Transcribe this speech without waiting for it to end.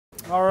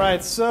All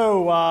right,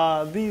 so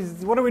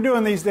what are we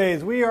doing these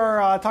days? We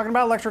are talking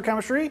about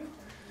electrochemistry,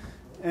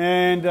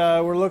 and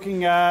we're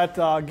looking at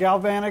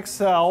galvanic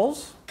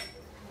cells,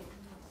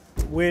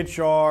 which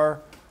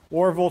are,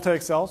 or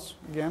voltaic cells,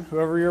 again,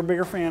 whoever you're a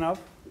bigger fan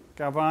of,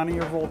 Galvani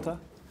or Volta,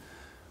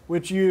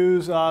 which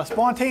use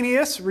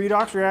spontaneous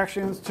redox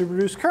reactions to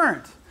produce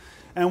current.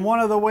 And one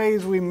of the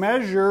ways we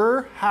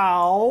measure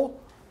how,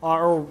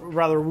 or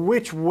rather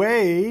which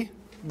way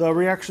the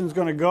reaction is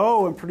going to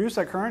go and produce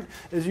that current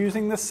is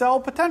using the cell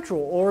potential,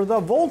 or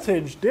the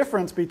voltage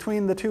difference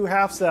between the two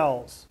half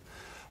cells.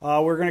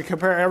 We're going to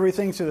compare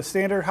everything to the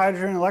standard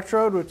hydrogen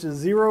electrode, which is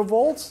 0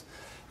 volts.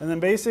 And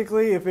then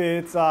basically, if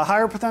it's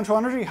higher potential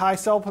energy, higher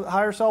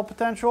cell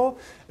potential,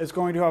 it's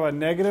going to have a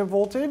negative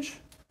voltage.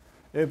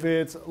 If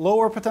it's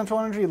lower potential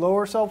energy,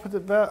 lower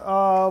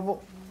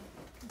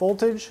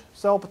voltage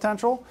cell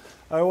potential,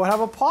 it will have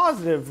a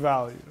positive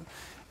value.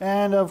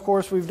 And of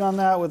course, we've done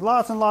that with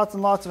lots and lots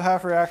and lots of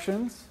half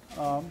reactions,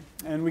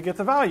 and we get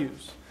the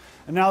values.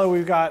 And now that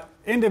we've got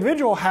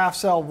individual half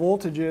cell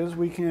voltages,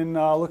 we can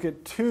look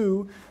at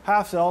two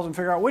half cells and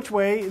figure out which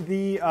way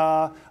the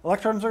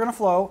electrons are going to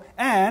flow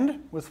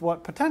and with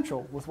what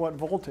potential, with what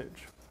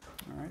voltage.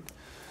 All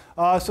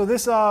right. So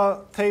this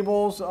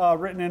table's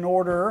written in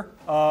order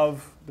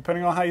of,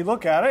 depending on how you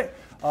look at it.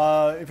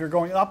 If you're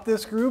going up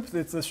this group,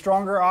 it's the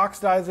stronger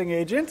oxidizing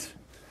agent.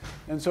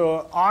 And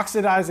so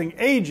oxidizing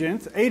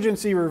agent,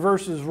 agency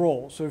reverses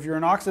roles. So if you're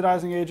an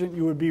oxidizing agent,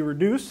 you would be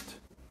reduced.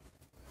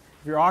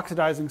 If you're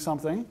oxidizing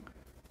something,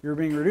 you're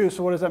being reduced.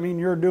 So what does that mean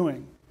you're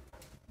doing?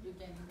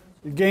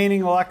 You're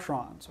gaining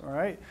electrons, all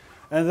right?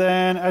 And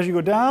then as you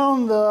go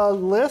down the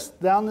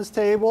list, down this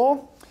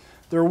table,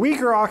 they're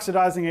weaker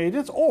oxidizing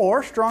agents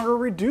or stronger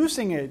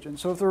reducing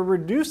agents. So if they're a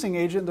reducing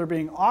agent, they're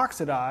being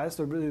oxidized,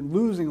 they're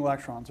losing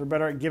electrons. They're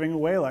better at giving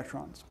away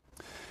electrons.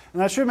 And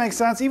that should make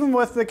sense even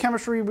with the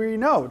chemistry we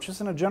know. Just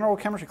in a general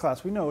chemistry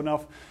class, we know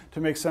enough to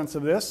make sense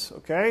of this,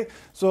 okay?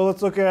 So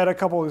let's look at a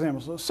couple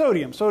examples. So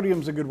sodium.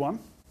 Sodium's a good one.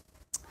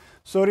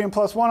 Sodium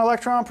plus 1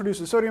 electron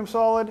produces sodium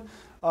solid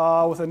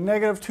with a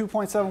negative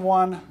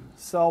 2.71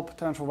 cell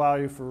potential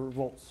value for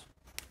volts.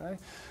 Okay?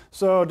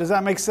 So does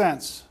that make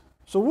sense?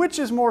 So which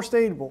is more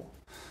stable?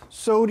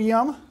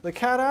 Sodium, the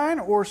cation,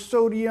 or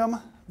sodium,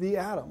 the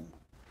atom?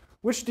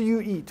 Which do you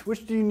eat?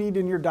 Which do you need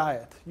in your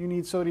diet? You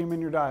need sodium in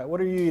your diet.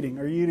 What are you eating?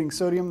 Are you eating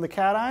sodium, the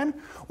cation,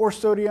 or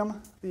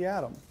sodium, the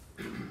atom?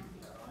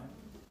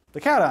 The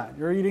cation.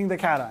 You're eating the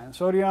cation.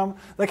 Sodium,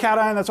 the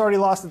cation that's already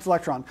lost its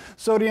electron.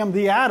 Sodium,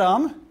 the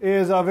atom,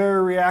 is a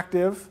very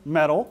reactive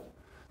metal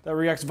that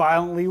reacts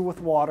violently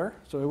with water.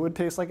 So it would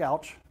taste like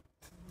ouch.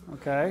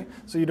 Okay?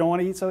 So you don't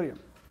want to eat sodium.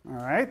 All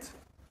right?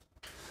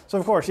 So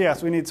of course,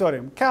 yes, we need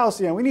sodium.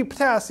 Calcium, we need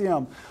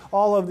potassium.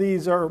 All of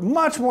these are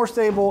much more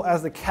stable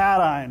as the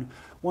cation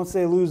once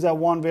they lose that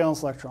one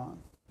valence electron.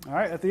 All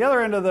right? At the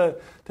other end of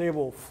the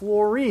table,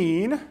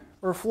 fluorine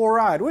or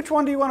fluoride. Which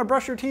one do you want to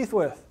brush your teeth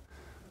with?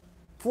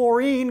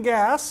 Fluorine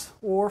gas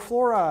or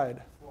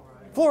fluoride?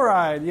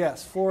 Fluoride,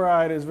 yes.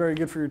 Fluoride is very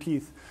good for your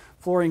teeth.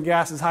 Fluorine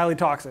gas is highly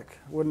toxic.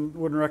 Wouldn't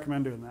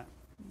recommend doing that.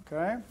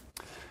 Okay?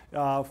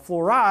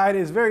 Fluoride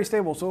is very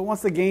stable, so it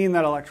wants to gain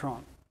that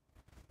electron.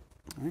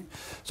 All right?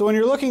 So when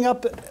you're looking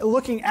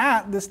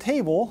at this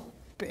table,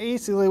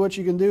 basically what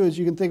you can do is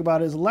you can think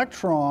about is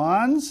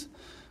electrons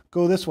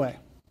go this way.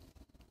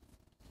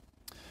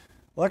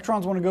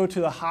 Electrons want to go to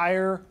the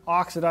higher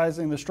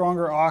oxidizing, the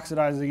stronger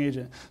oxidizing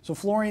agent. So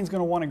fluorine's going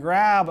to want to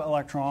grab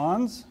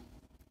electrons.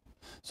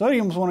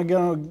 Sodium's going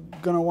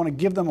to want to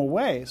give them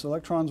away. So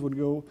electrons would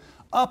go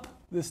up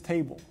this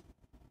table.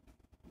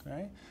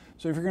 Okay?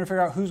 So if you're going to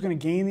figure out who's going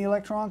to gain the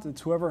electrons,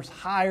 it's whoever's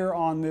higher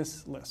on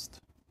this list.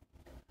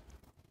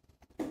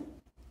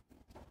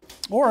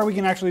 Or we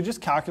can actually just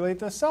calculate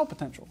the cell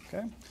potential.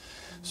 Okay?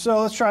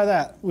 So let's try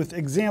that with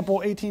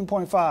example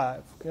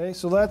 18.5. Okay,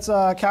 so let's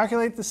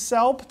calculate the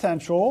cell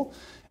potential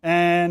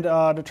and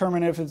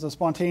determine if it's a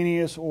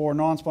spontaneous or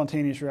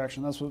non-spontaneous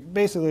reaction. That's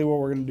basically what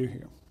we're going to do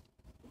here.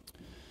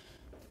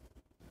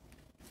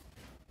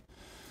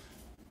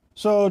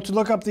 So to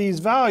look up these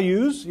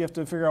values, you have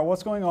to figure out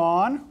what's going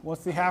on,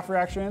 what's the half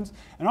reactions,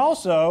 and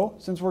also,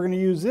 since we're going to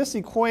use this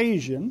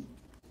equation,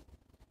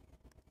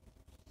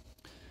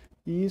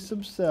 E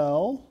sub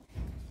cell.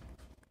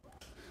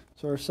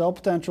 So our cell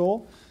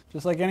potential,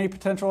 just like any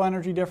potential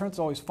energy difference, is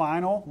always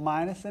final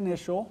minus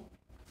initial.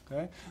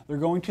 Okay? They're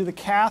going to the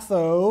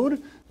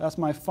cathode. That's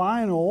my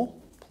final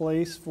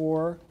place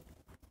for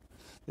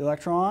the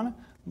electron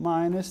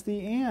minus the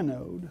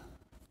anode.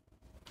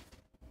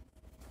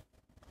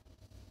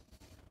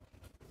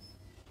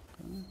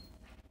 Okay.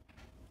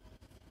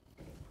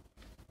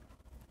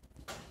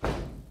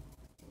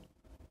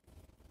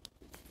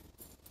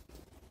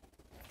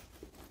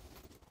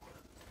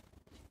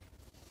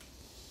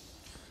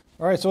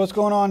 All right, so what's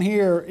going on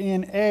here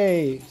in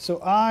A? So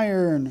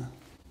iron,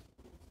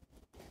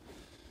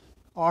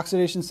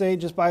 oxidation state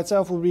just by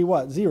itself would be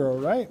what? 0,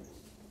 right?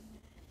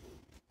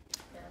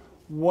 Yeah.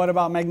 What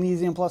about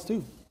magnesium plus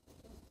 2?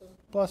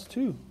 Plus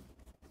 2.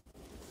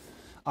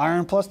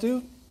 Iron plus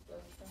 2?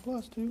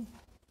 Plus 2. 0.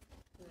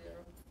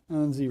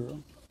 and then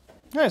 0.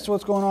 Okay, so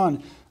what's going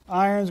on?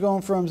 Iron's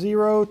going from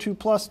 0 to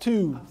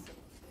 +2.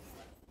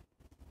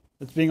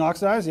 It's being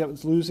oxidized. Yep,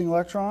 it's losing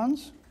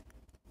electrons.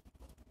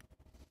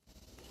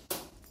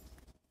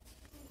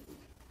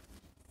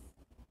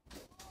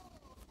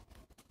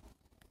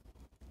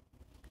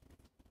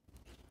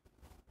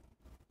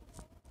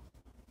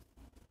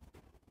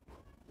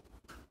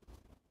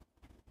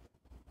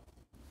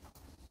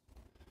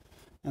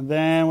 And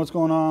then what's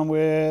going on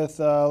with,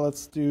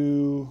 let's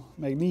do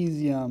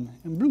magnesium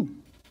in blue.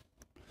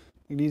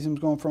 Magnesium's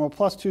going from a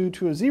 +2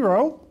 to a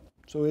 0,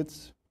 so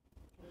it's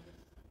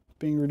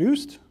being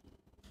reduced.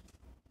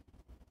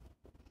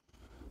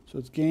 So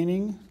it's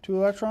gaining 2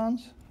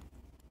 electrons.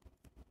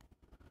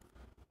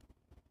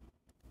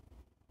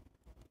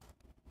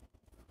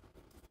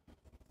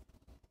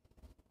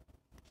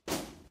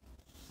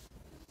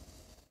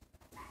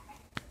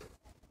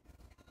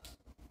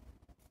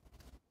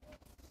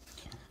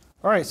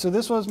 All right, so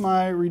this was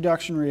my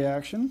reduction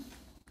reaction.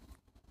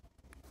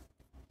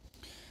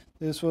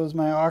 This was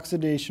my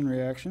oxidation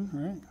reaction,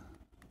 right?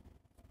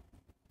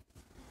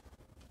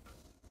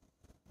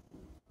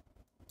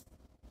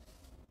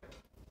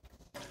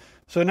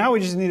 So now we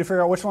just need to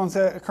figure out which one's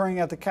occurring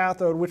at the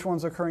cathode, which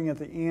one's occurring at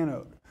the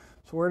anode.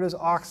 So where does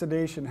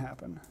oxidation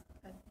happen?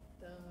 At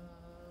the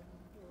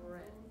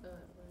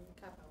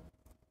cathode.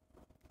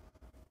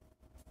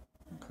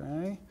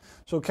 Okay.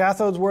 So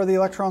cathode's where the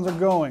electrons are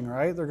going,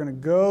 right? They're going to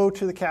go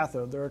to the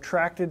cathode. They're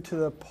attracted to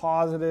the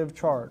positive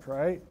charge,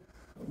 right?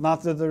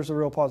 Not that there's a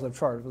real positive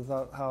charge, but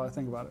that's how I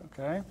think about it,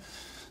 okay?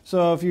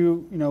 So if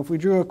if we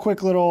drew a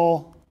quick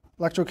little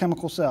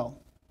electrochemical cell,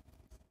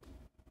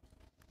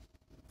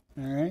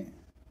 all right?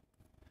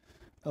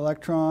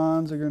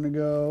 Electrons are going to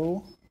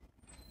go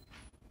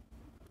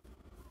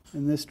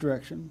in this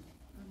direction.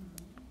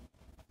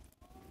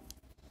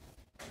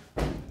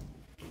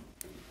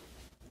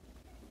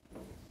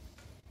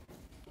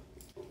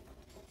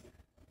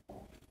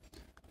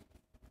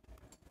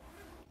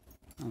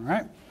 All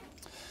right.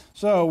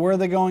 So where are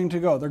they going to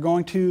go? They're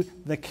going to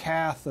the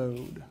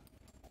cathode.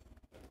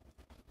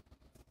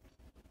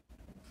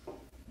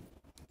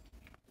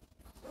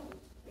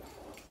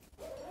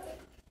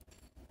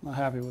 Not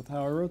happy with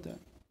how I wrote that.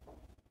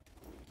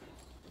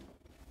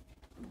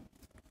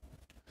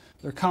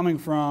 They're coming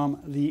from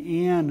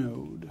the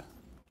anode.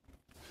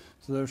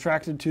 So they're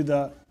attracted to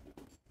the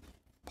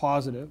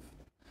positive.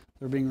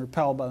 They're being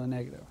repelled by the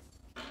negative.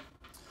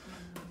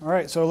 All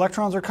right, so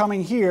electrons are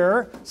coming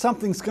here.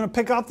 Something's going to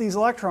pick up these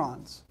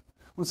electrons.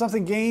 When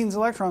something gains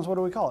electrons, what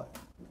do we call it?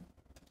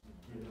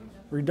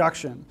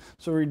 Reduction.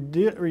 So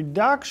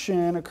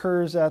reduction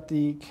occurs at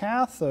the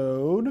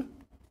cathode.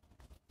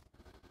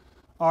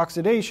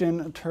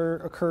 Oxidation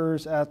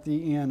occurs at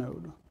the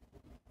anode.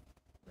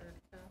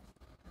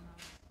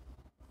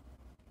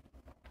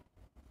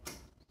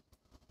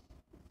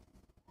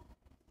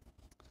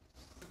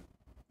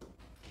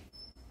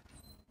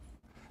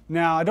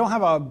 Now, I don't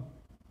have a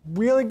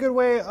really good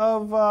way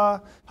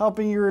of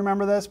helping you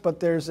remember this, but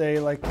there's a,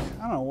 I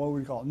don't know, what would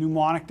we call it?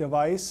 Mnemonic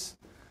device.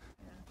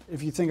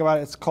 If you think about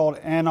it, it's called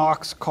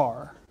an-ox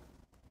car.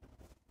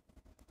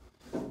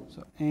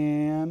 So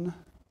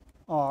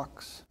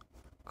an-ox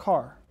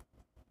car.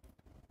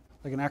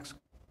 Like an X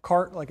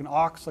cart, like an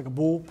ox, like a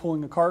bull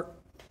pulling a cart,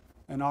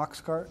 an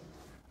ox cart.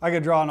 I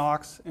could draw an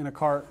ox in a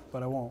cart,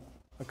 but I won't.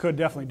 I could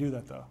definitely do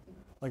that though,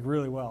 like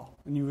really well.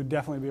 And you would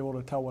definitely be able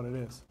to tell what it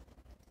is.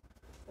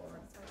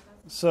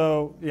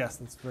 So, yes,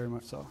 that's very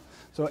much so.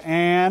 So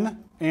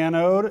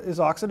anode is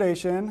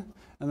oxidation,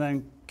 and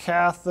then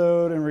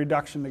cathode and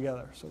reduction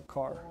together. So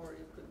car. Or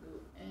you could do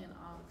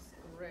an-ox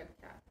red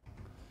cat.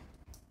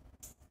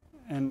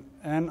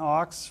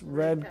 An-ox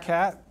red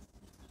cat.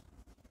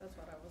 That's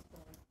what I was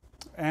going.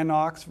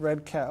 An-ox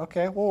red cat.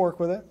 Okay, we'll work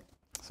with it.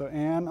 So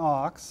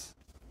an-ox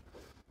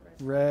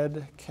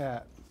red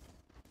cat.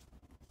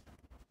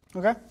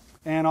 Okay,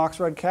 an-ox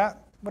red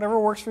cat. Whatever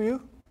works for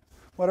you.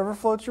 Whatever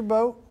floats your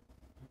boat.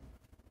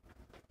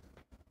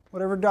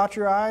 Whatever dots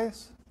your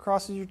I's,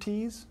 crosses your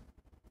T's.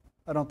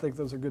 I don't think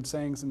those are good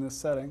sayings in this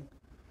setting,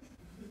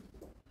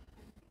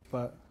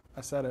 but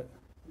I said it.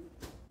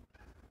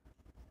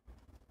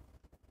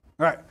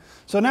 All right,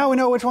 so now we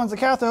know which one's the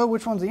cathode,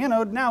 which one's the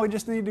anode. Now we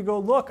just need to go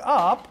look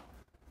up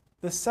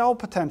the cell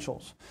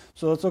potentials.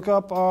 So let's look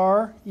up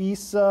our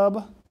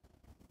Ecell.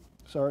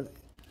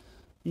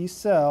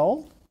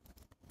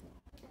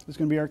 It's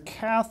going to be our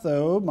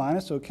cathode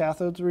minus, so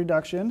cathode's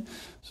reduction.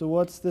 So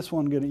what's this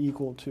one going to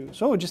equal to?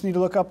 So we just need to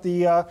look up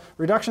the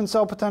reduction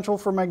cell potential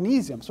for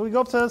magnesium. So we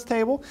go up to this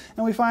table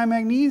and we find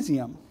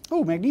magnesium.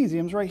 Oh,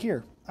 magnesium's right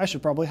here. I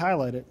should probably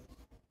highlight it.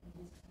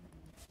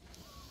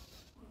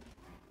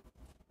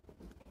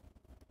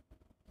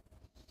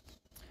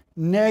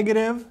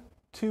 Negative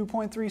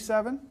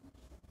 2.37.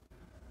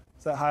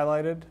 Is that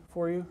highlighted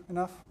for you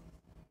enough?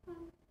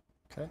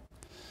 Okay.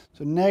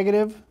 So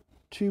negative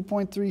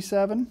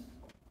 2.37.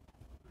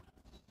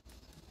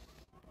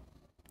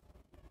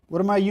 What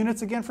are my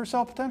units again for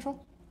cell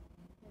potential?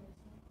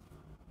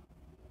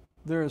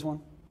 There is one.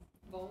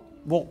 Volt.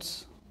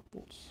 Volts.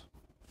 Volts.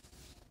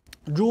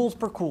 joules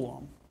per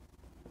coulomb.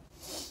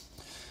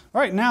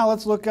 All right, now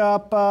let's look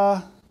up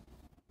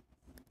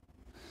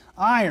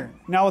iron.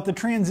 Now with the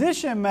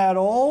transition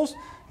metals,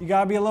 you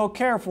got to be a little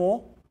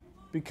careful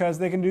because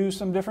they can do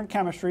some different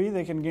chemistry.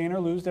 They can gain or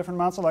lose different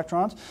amounts of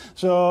electrons.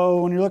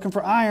 So when you're looking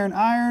for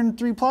iron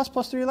 3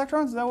 plus 3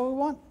 electrons, is that what we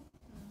want?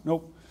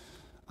 Nope.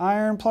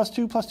 Iron plus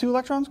 2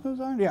 electrons goes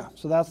iron? Yeah,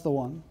 so that's the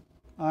one.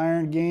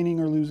 Iron gaining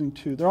or losing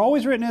 2. They're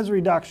always written as a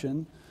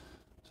reduction,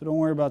 so don't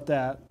worry about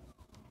that.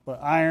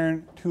 But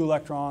iron, 2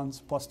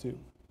 electrons plus 2.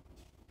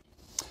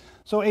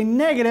 So a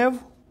negative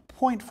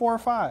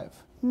 0.45.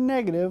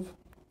 Negative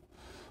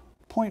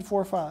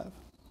 0.45.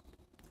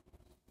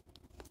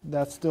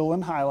 That's still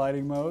in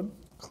highlighting mode,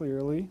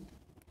 clearly.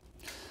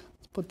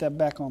 Let's put that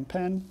back on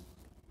pen.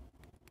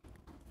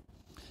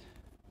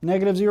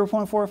 Negative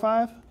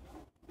 0.45.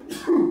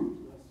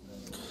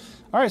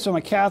 All right, so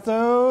my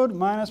cathode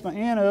minus my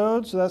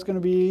anode, so that's going to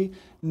be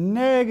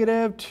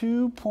negative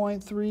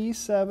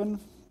 2.37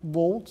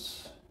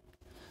 volts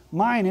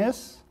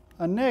minus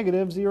a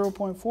negative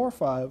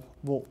 0.45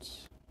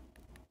 volts.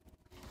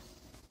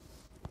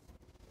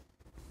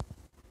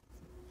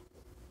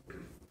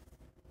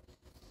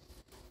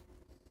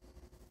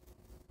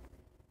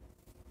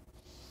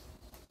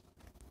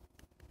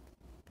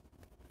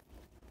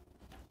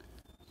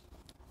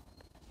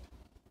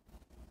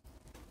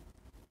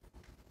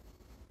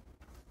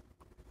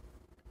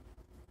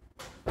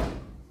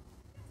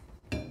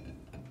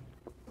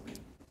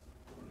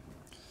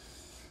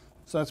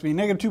 So that's be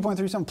negative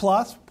 2.37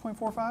 plus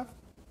 0.45.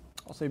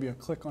 I'll save you a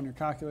click on your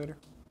calculator.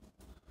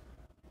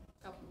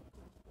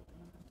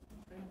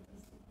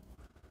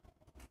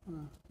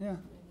 Yeah.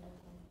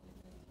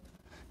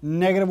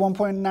 Negative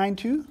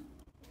 1.92.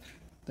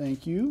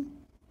 Thank you.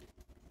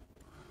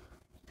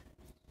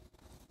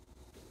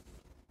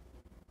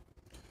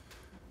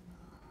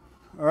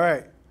 All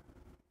right.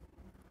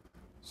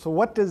 So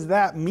what does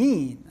that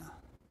mean?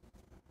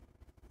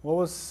 What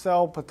was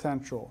cell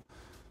potential?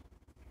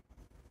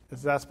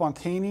 Is that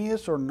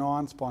spontaneous or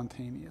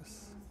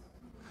non-spontaneous?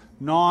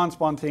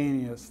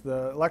 Non-spontaneous.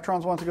 The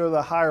electrons want to go to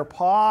the higher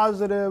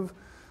positive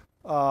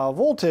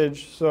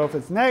voltage, so if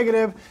it's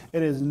negative,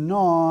 it is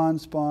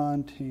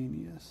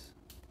non-spontaneous.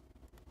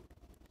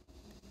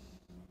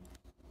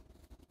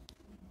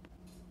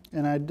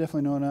 And I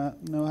definitely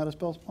know how to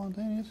spell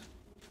spontaneous.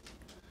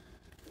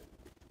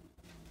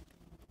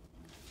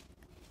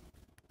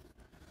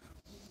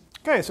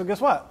 Okay, so guess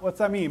what? What's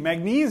that mean?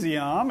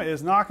 Magnesium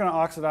is not going to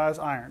oxidize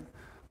iron.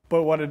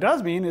 But what it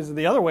does mean is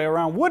the other way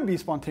around would be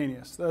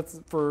spontaneous.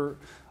 That's for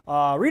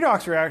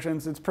redox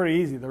reactions, it's pretty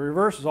easy. The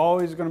reverse is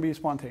always going to be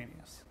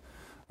spontaneous.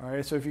 All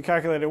right, so if you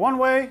calculate it one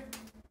way,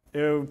 it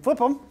would flip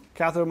them,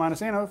 cathode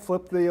minus anode,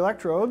 flip the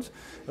electrodes.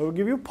 It would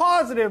give you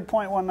positive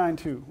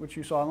 0.192, which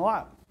you saw in the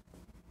lab.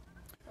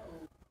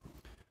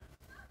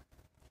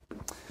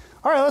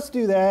 All right, let's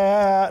do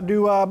that.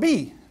 Do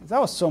B.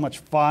 That was so much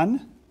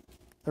fun.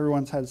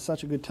 Everyone's had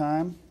such a good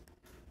time.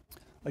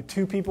 Like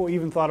 2 people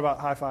even thought about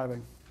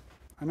high-fiving.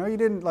 I know you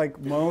didn't like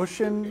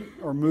motion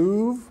or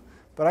move,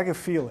 but I could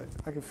feel it.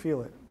 I could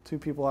feel it. 2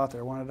 people out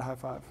there wanted to high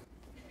five.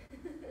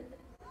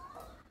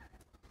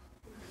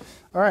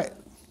 All right.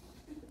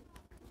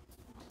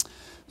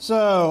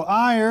 So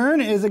iron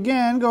is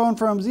again going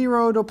from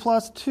 0 to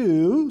plus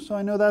 2. So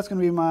I know that's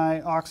going to be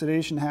my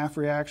oxidation half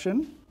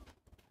reaction.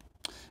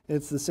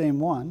 It's the same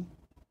one.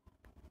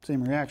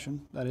 Same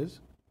reaction, that is.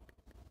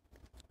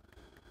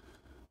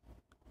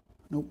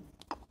 Nope.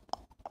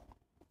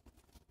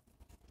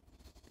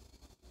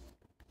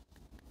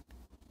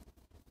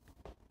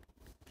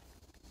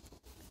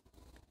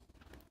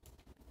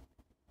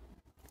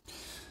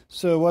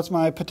 So what's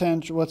my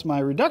potential, what's my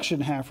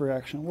reduction half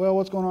reaction? Well,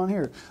 what's going on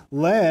here?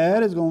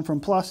 Lead is going from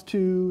plus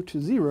 2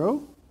 to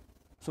 0,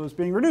 so it's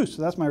being reduced.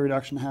 So that's my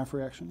reduction half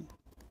reaction.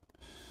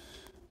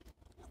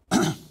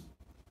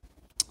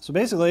 So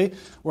basically,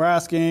 we're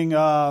asking,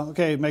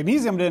 okay,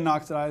 magnesium didn't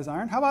oxidize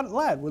iron. How about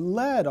lead? Would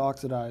lead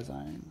oxidize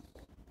iron?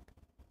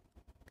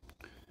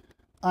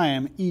 I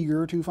am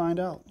eager to find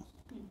out.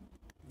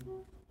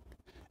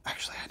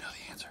 Actually, I know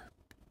the answer.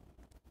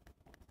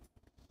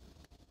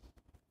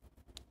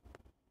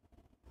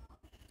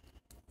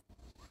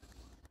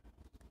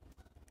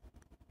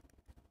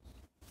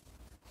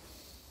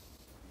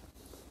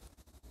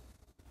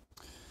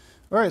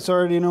 All right, so I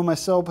already know my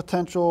cell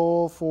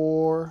potential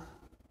for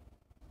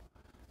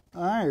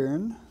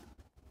iron,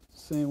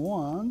 same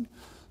one,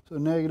 so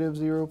negative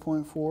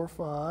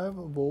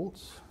 0.45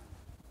 volts.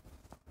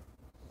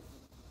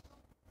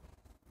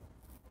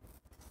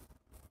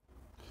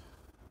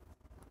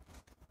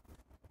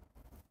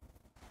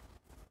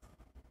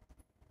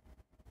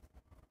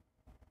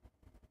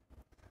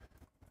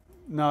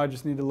 Now I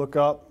just need to look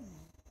up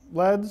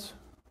leads.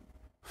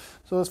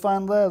 So let's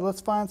find lead.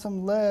 Let's find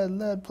some lead.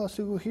 Lead plus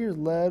 2. Here's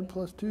lead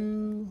plus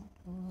 2.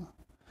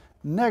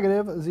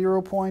 Negative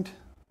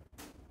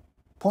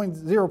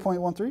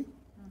 0.13.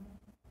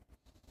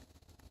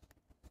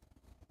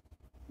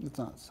 It's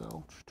not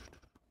so.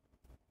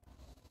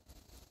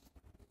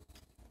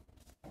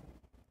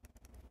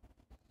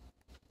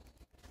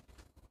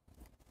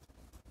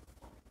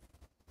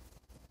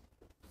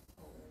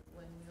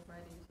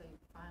 right? You say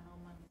final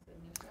minus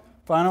initial.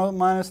 Final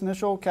minus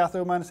initial,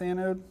 cathode minus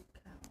anode.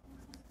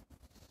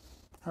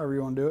 However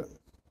you want to do it.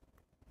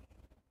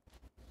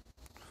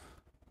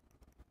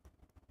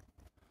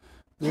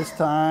 This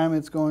time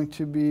it's going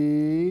to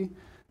be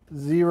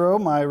 0,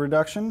 my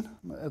reduction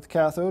at the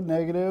cathode,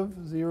 negative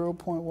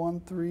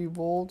 0.13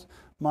 volts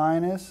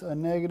minus a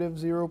negative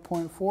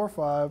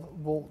 0.45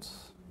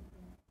 volts.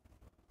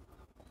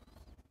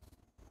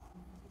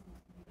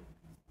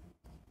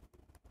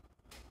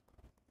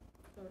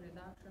 So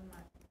reduction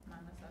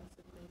minus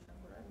oxidation,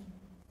 right?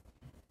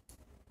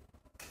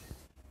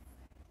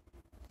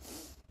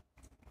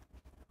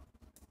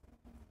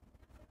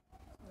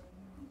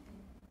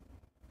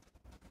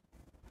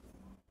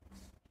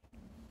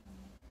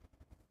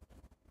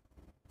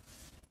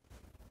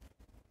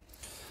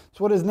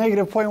 So what is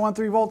negative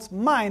 0.13 volts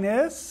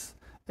minus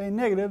a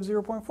negative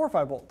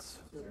 0.45 volts?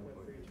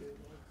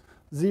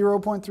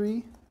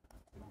 0.32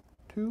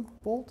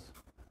 volts?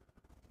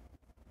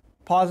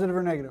 Positive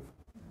or negative?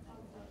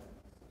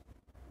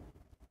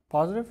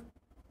 Positive?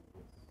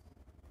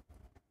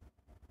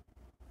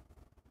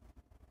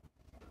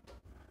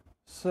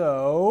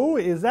 So,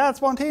 is that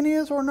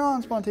spontaneous or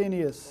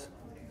non-spontaneous?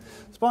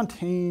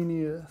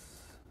 Spontaneous.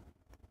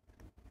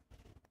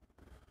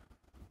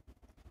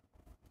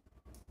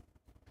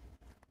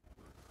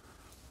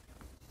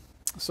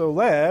 So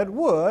lead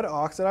would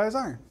oxidize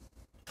iron.